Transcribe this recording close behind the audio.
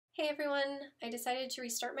Hey everyone! I decided to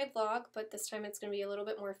restart my vlog, but this time it's going to be a little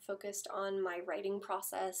bit more focused on my writing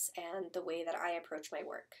process and the way that I approach my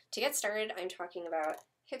work. To get started, I'm talking about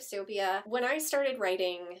Hipstopia. When I started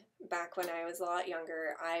writing back when I was a lot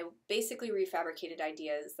younger, I basically refabricated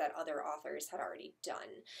ideas that other authors had already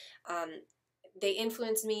done. They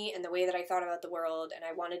influenced me in the way that I thought about the world, and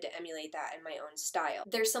I wanted to emulate that in my own style.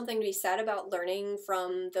 There's something to be said about learning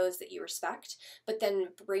from those that you respect, but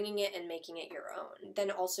then bringing it and making it your own. Then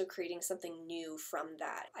also creating something new from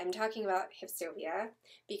that. I'm talking about Hipstopia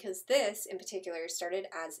because this, in particular, started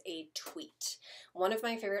as a tweet. One of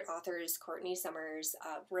my favorite authors, Courtney Summers,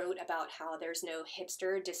 wrote about how there's no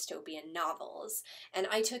hipster dystopian novels, and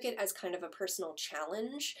I took it as kind of a personal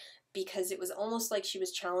challenge because it was almost like she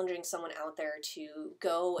was challenging someone out there to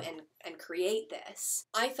go and create this.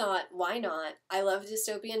 I thought, why not? I love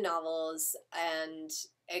dystopian novels, and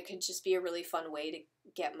it could just be a really fun way to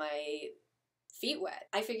get my feet wet.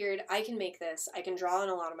 I figured I can make this, I can draw on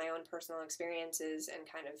a lot of my own personal experiences and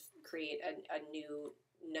kind of create a new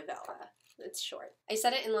novella. It's short. I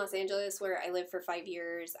set it in Los Angeles, where I lived for 5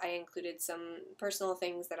 years. I included some personal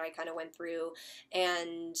things that I kind of went through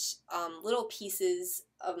and little pieces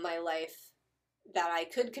of my life that I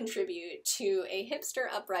could contribute to a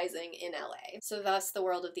hipster uprising in LA. So thus the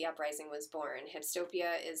world of the uprising was born.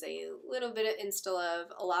 Hipstopia is a little bit of insta-love,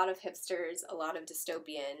 a lot of hipsters, a lot of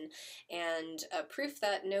dystopian, and a proof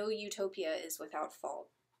that no utopia is without fault.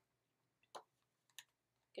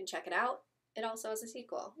 You can check it out. It also has a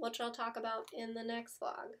sequel, which I'll talk about in the next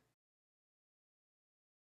vlog.